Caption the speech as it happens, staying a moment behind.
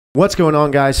What's going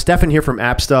on, guys? Stefan here from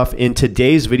AppStuff. In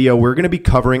today's video, we're going to be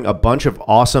covering a bunch of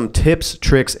awesome tips,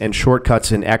 tricks, and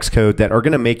shortcuts in Xcode that are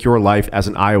going to make your life as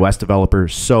an iOS developer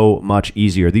so much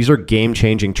easier. These are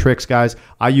game-changing tricks, guys.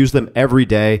 I use them every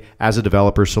day as a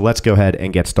developer, so let's go ahead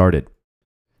and get started.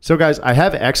 So guys, I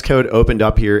have Xcode opened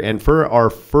up here, and for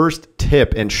our first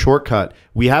tip and shortcut,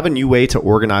 we have a new way to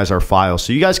organize our files.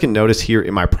 So you guys can notice here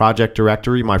in my project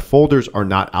directory, my folders are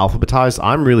not alphabetized.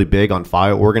 I'm really big on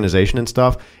file organization and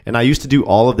stuff, and I used to do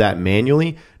all of that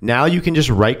manually. Now you can just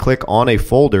right click on a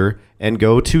folder and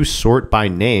go to sort by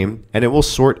name, and it will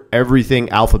sort everything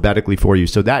alphabetically for you.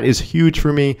 So that is huge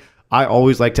for me. I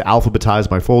always like to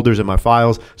alphabetize my folders and my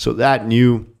files, so that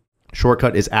new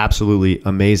shortcut is absolutely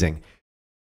amazing.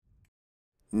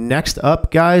 Next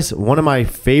up, guys, one of my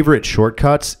favorite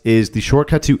shortcuts is the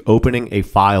shortcut to opening a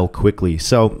file quickly.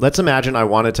 So let's imagine I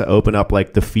wanted to open up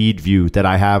like the feed view that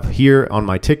I have here on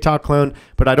my TikTok clone,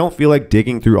 but I don't feel like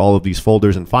digging through all of these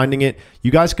folders and finding it. You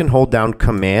guys can hold down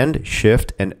Command,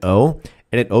 Shift, and O,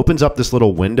 and it opens up this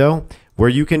little window where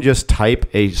you can just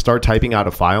start typing out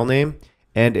a file name,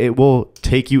 and it will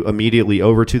take you immediately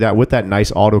over to that with that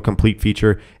nice autocomplete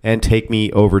feature and take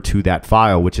me over to that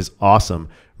file, which is awesome,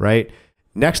 right?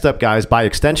 Next up, guys, by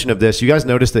extension of this, you guys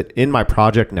notice that in my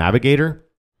project navigator,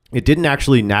 it didn't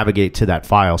actually navigate to that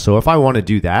file. So if I want to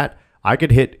do that, I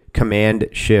could hit Command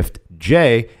Shift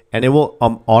J, and it will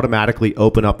automatically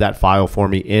open up that file for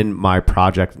me in my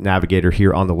project navigator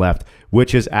here on the left,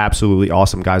 which is absolutely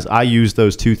awesome, guys. I use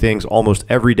those two things almost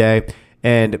every day,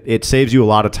 and it saves you a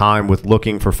lot of time with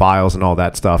looking for files and all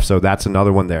that stuff. So that's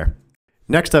another one there.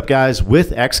 Next up, guys,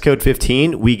 with Xcode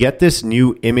 15, we get this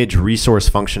new image resource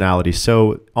functionality.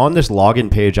 So on this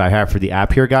login page I have for the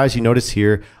app here, guys, you notice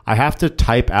here, I have to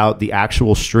type out the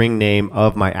actual string name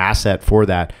of my asset for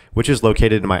that, which is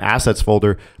located in my assets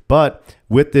folder. But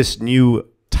with this new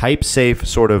type safe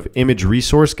sort of image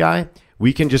resource guy,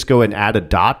 we can just go and add a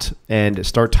dot and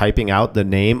start typing out the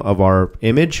name of our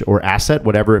image or asset,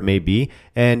 whatever it may be,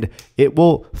 and it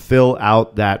will fill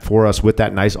out that for us with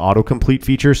that nice autocomplete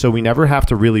feature, so we never have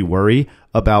to really worry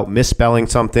about misspelling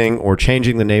something or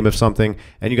changing the name of something.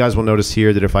 And you guys will notice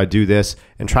here that if I do this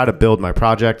and try to build my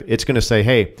project, it's going to say,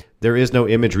 hey, there is no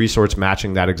image resource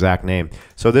matching that exact name.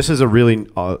 So this is a really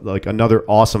like another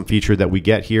awesome feature that we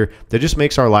get here that just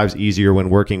makes our lives easier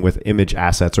when working with image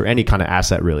assets or any kind of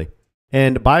asset, really.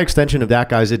 And by extension of that,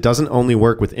 guys, it doesn't only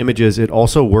work with images, it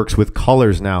also works with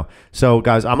colors now. So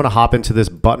guys, I'm going to hop into this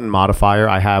button modifier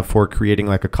I have for creating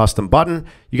like a custom button.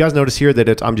 You guys notice here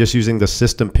that I'm just using the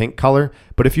system pink color.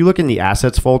 But if you look in the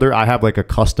assets folder, I have like a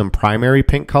custom primary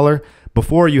pink color.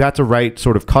 Before, you had to write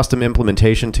sort of custom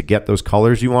implementation to get those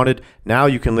colors you wanted. Now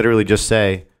you can literally just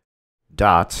say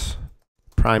dots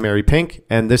primary pink,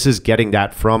 and this is getting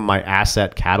that from my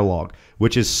asset catalog,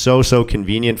 which is so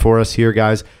convenient for us here,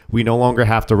 guys. We no longer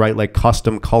have to write like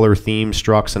custom color theme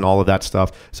structs and all of that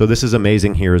stuff. So this is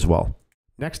amazing here as well.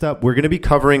 Next up, we're going to be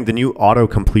covering the new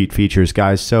autocomplete features,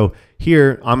 guys. So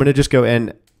here, I'm going to just go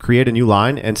and create a new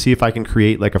line and see if I can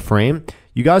create like a frame.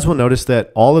 You guys will notice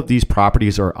that all of these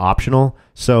properties are optional.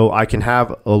 So I can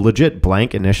have a legit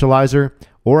blank initializer,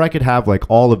 or I could have like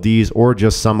all of these or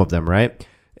just some of them, right?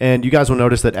 And you guys will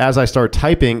notice that as I start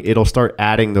typing, it'll start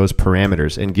adding those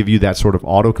parameters and give you that sort of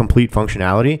autocomplete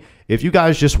functionality. If you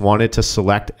guys just wanted to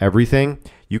select everything,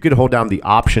 you could hold down the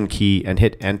Option key and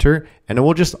hit Enter, and it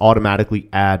will just automatically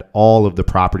add all of the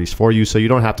properties for you, so you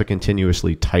don't have to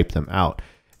continuously type them out.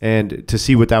 And to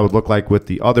see what that would look like with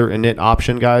the other init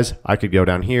option, guys, I could go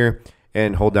down here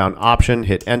and hold down Option,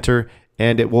 hit Enter,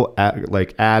 and it will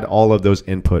add all of those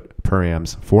input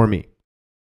params for me.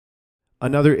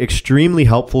 Another extremely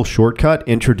helpful shortcut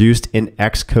introduced in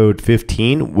Xcode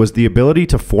 15 was the ability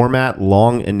to format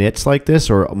long inits like this,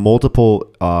 or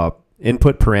multiple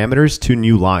input parameters to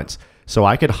new lines. So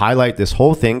I could highlight this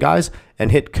whole thing, guys,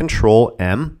 and hit Control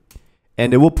M,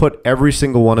 and it will put every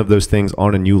single one of those things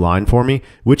on a new line for me,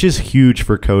 which is huge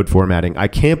for code formatting. I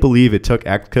can't believe it took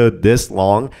Xcode this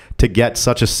long to get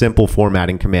such a simple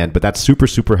formatting command, but that's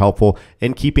super helpful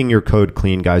in keeping your code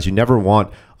clean, guys. You never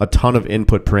want a ton of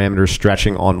input parameters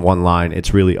stretching on one line.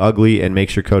 It's really ugly and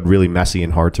makes your code really messy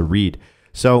and hard to read.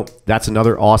 So that's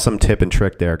another awesome tip and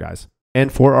trick there, guys.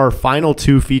 And for our final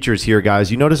two features here,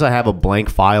 guys, you notice I have a blank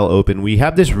file open. We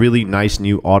have this really nice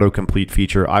new autocomplete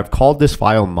feature. I've called this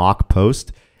file mock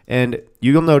post, and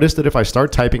you'll notice that if I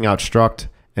start typing out struct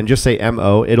and just say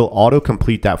mo, it'll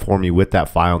autocomplete that for me with that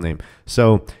file name.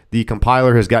 So the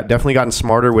compiler has definitely gotten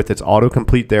smarter with its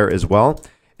autocomplete there as well.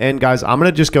 And guys, I'm going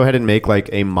to just go ahead and make like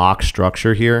a mock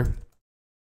structure here.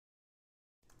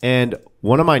 And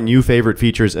one of my new favorite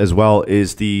features as well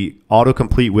is the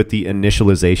autocomplete with the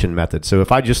initialization method. So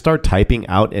if I just start typing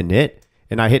out init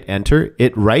and I hit enter,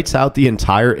 it writes out the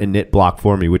entire init block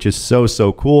for me, which is so,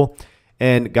 so cool.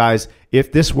 And guys,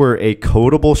 if this were a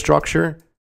codable structure,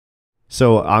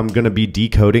 so I'm going to be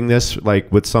decoding this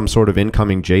like with some sort of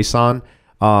incoming JSON,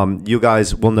 you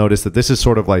guys will notice that this is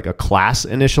sort of like a class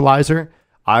initializer.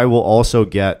 I will also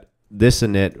get this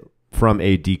init from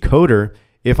a decoder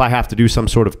if I have to do some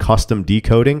sort of custom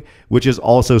decoding, which is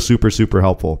also super, super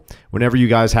helpful. Whenever you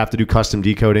guys have to do custom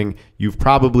decoding, you've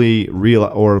probably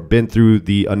been through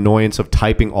the annoyance of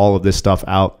typing all of this stuff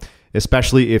out,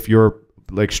 especially if your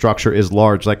like structure is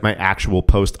large, like my actual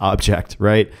post object,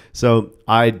 right? So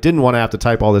I didn't want to have to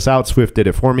type all this out. Swift did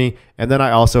it for me. And then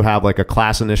I also have like a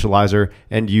class initializer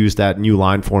and use that new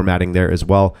line formatting there as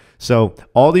well. So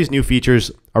all these new features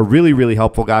are really, really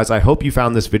helpful, guys. I hope you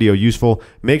found this video useful.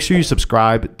 Make sure you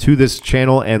subscribe to this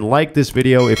channel and like this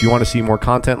video if you want to see more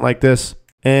content like this.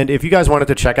 And if you guys wanted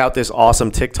to check out this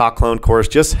awesome TikTok clone course,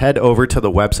 just head over to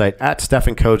the website at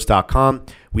stephencodes.com.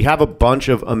 We have a bunch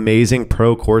of amazing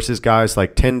pro courses, guys,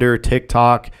 like Tinder,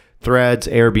 TikTok, Threads,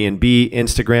 Airbnb,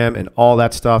 Instagram, and all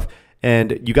that stuff.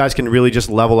 And you guys can really just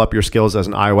level up your skills as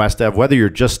an iOS dev, whether you're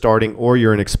just starting or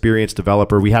you're an experienced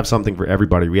developer. We have something for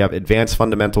everybody. We have advanced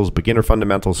fundamentals, beginner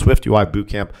fundamentals, SwiftUI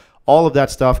bootcamp, all of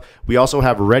that stuff. We also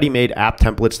have ready-made app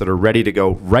templates that are ready to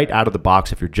go right out of the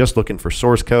box if you're just looking for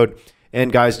source code.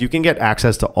 And guys, you can get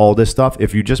access to all this stuff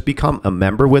if you just become a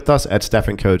member with us at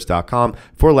stephencodes.com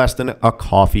for less than a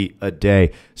coffee a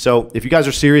day. So if you guys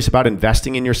are serious about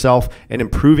investing in yourself and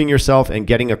improving yourself and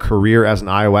getting a career as an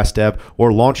iOS dev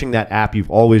or launching that app you've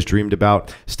always dreamed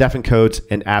about, Stephen Codes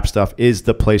and AppStuff is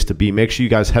the place to be. Make sure you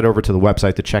guys head over to the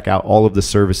website to check out all of the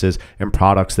services and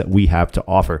products that we have to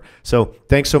offer. So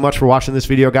thanks so much for watching this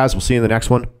video, guys. We'll see you in the next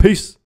one. Peace.